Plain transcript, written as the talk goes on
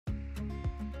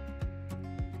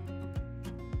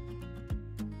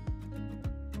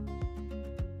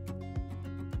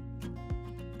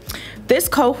This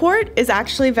cohort is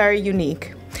actually very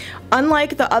unique.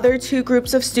 Unlike the other two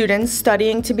groups of students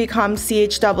studying to become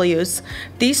CHWs,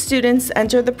 these students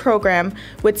enter the program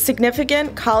with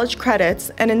significant college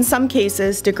credits and in some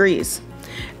cases degrees.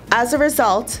 As a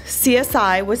result,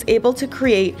 CSI was able to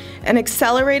create an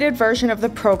accelerated version of the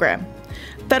program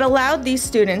that allowed these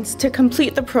students to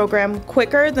complete the program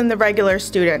quicker than the regular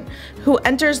student who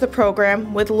enters the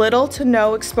program with little to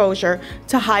no exposure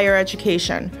to higher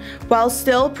education, while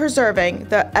still preserving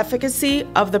the efficacy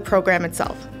of the program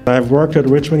itself. I've worked at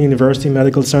Richmond University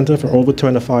Medical Center for over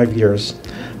 25 years.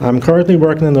 I'm currently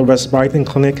working in the West Brighton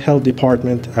Clinic Health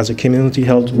Department as a community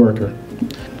health worker.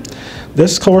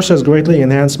 This course has greatly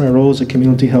enhanced my role as a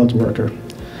community health worker.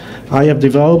 I have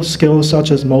developed skills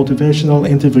such as motivational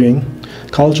interviewing,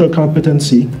 cultural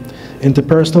competency,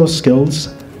 interpersonal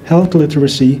skills, health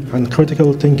literacy, and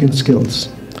critical thinking skills.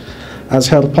 As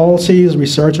health policies,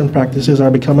 research, and practices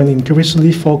are becoming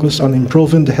increasingly focused on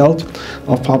improving the health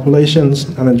of populations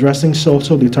and addressing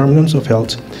social determinants of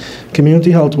health,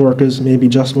 community health workers may be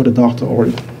just what a doctor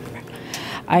ordered.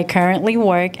 I currently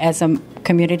work as a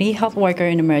community health worker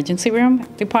in emergency room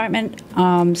department.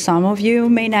 Some of you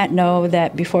may not know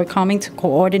that before coming to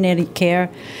coordinated care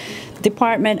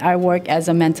department, I work as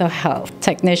a mental health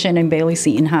technician in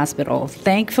Bailey-Seton Hospital.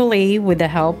 Thankfully, with the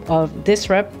help of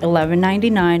DISREP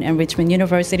 1199 and Richmond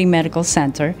University Medical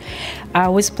Center, I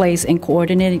was placed in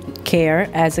coordinated care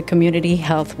as a community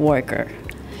health worker.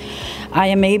 I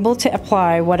am able to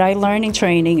apply what I learn in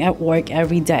training at work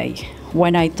every day.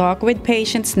 When I talk with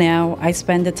patients now, I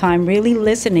spend the time really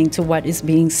listening to what is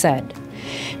being said,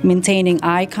 maintaining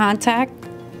eye contact,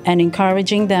 and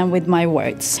encouraging them with my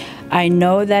words. I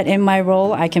know that in my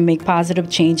role, I can make positive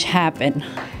change happen.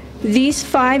 These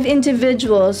 5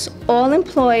 individuals, all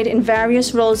employed in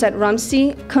various roles at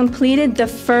Rumsey, completed the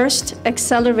first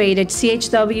accelerated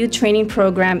CHW training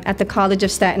program at the College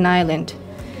of Staten Island.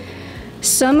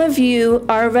 Some of you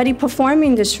are already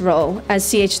performing this role as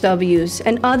CHWs,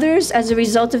 and others, as a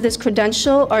result of this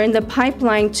credential, are in the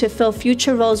pipeline to fill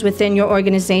future roles within your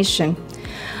organization.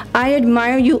 I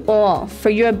admire you all for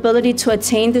your ability to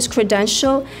attain this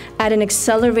credential at an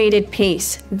accelerated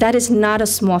pace. That is not a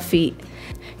small feat.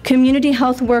 Community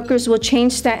health workers will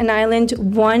change Staten Island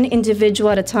one individual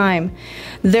at a time.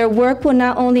 Their work will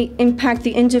not only impact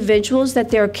the individuals that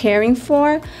they're caring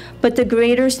for, but the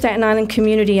greater Staten Island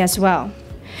community as well.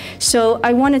 So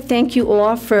I want to thank you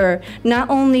all for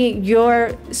not only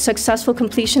your successful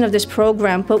completion of this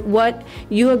program, but what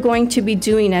you are going to be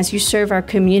doing as you serve our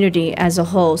community as a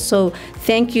whole. So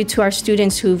thank you to our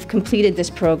students who've completed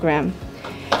this program.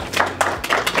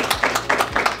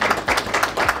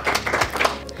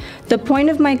 The point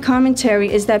of my commentary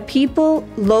is that people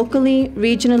locally,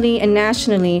 regionally, and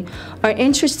nationally are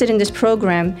interested in this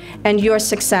program and your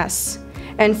success.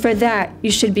 And for that, you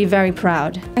should be very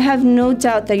proud. I have no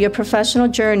doubt that your professional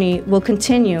journey will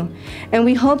continue, and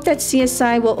we hope that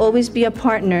CSI will always be a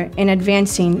partner in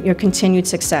advancing your continued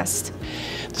success.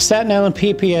 The Staten Island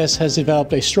PPS has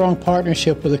developed a strong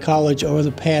partnership with the college over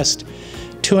the past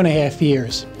 2.5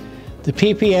 years. The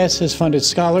PPS has funded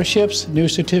scholarships, new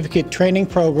certificate training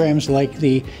programs like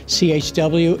the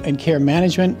CHW and Care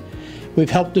Management. We've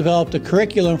helped develop the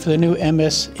curriculum for the new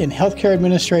MS in Healthcare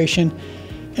Administration,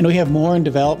 and we have more in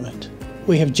development.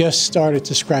 We have just started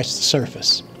to scratch the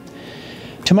surface.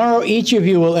 Tomorrow, each of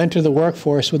you will enter the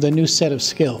workforce with a new set of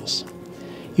skills.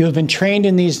 You have been trained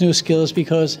in these new skills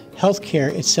because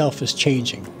healthcare itself is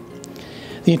changing.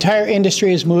 The entire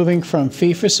industry is moving from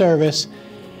fee-for-service,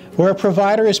 where a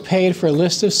provider is paid for a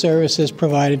list of services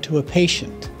provided to a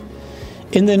patient.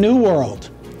 In the new world,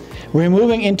 we're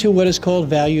moving into what is called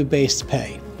value-based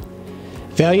pay.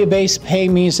 Value-based pay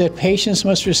means that patients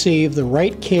must receive the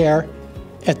right care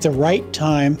at the right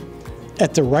time,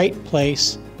 at the right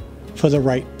place, for the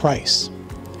right price.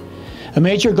 A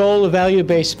major goal of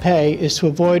value-based pay is to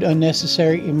avoid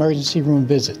unnecessary emergency room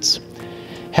visits.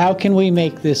 How can we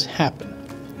make this happen?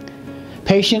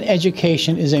 Patient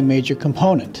education is a major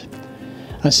component.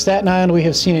 On Staten Island, we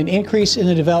have seen an increase in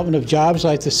the development of jobs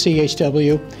like the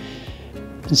CHW,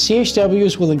 and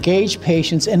CHWs will engage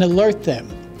patients and alert them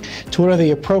to what are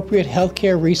the appropriate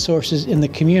healthcare resources in the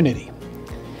community.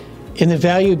 In the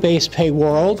value-based pay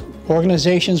world,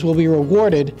 organizations will be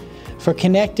rewarded for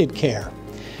connected care,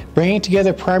 bringing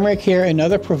together primary care and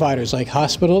other providers like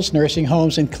hospitals, nursing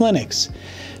homes, and clinics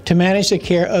to manage the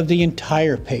care of the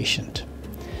entire patient.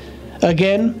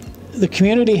 Again, the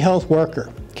community health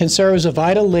worker can serve as a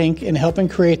vital link in helping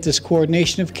create this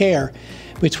coordination of care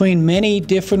between many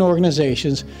different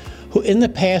organizations who in the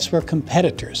past were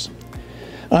competitors.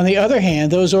 On the other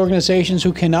hand, those organizations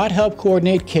who cannot help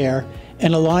coordinate care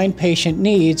and align patient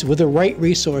needs with the right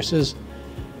resources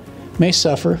may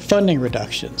suffer funding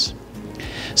reductions.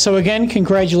 So again,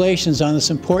 congratulations on this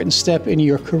important step in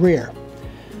your career.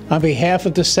 On behalf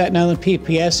of the Staten Island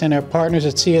PPS and our partners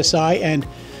at CSI and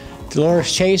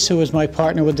Dolores Chase, who is my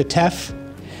partner with the TEF,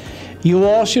 you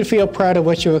all should feel proud of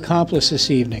what you've accomplished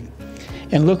this evening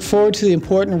and look forward to the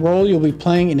important role you'll be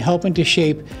playing in helping to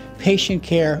shape patient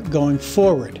care going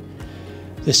forward.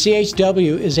 The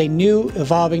CHW is a new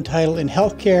evolving title in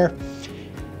healthcare.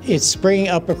 It's springing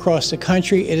up across the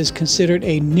country. It is considered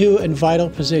a new and vital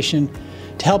position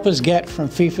to help us get from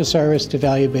fee-for-service to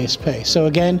value-based pay. So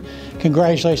again,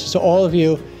 congratulations to all of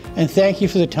you, and thank you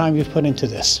for the time you've put into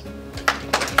this.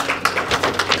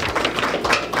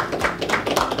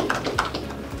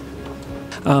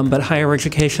 But higher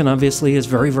education obviously is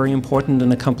very, very important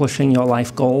in accomplishing your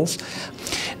life goals.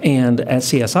 And at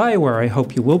CSI, where I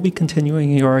hope you will be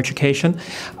continuing your education,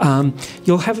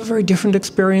 you'll have a very different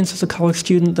experience as a college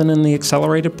student than in the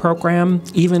accelerated program.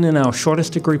 Even in our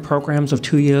shortest degree programs of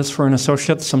 2 years for an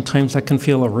associate, sometimes that can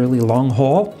feel a really long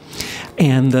haul.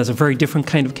 And there's a very different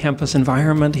kind of campus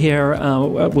environment here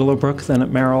at Willowbrook than at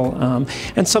Merrill.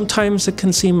 And sometimes it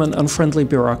can seem an unfriendly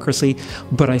bureaucracy,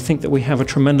 but I think that we have a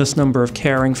tremendous number of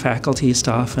caring faculty,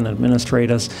 staff, and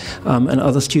administrators and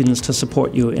other students to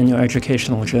support you in your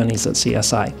educational journeys at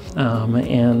CSI.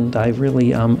 And I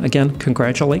really, again,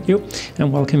 congratulate you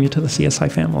and welcome you to the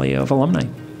CSI family of alumni.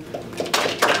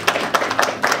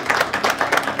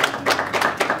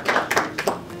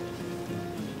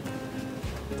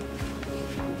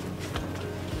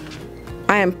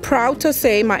 I am proud to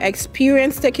say my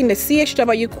experience taking the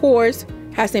CHW course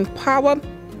has empowered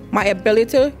my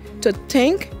ability to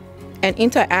think and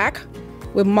interact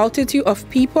with multitude of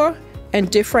people and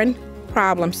different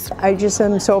problems. I just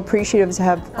am so appreciative to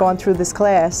have gone through this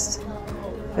class.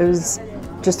 It was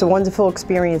just a wonderful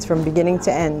experience from beginning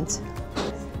to end.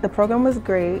 The program was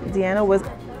great. Deanna was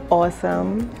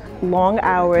awesome. Long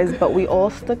hours, but we all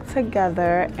stuck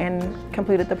together and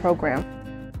completed the program.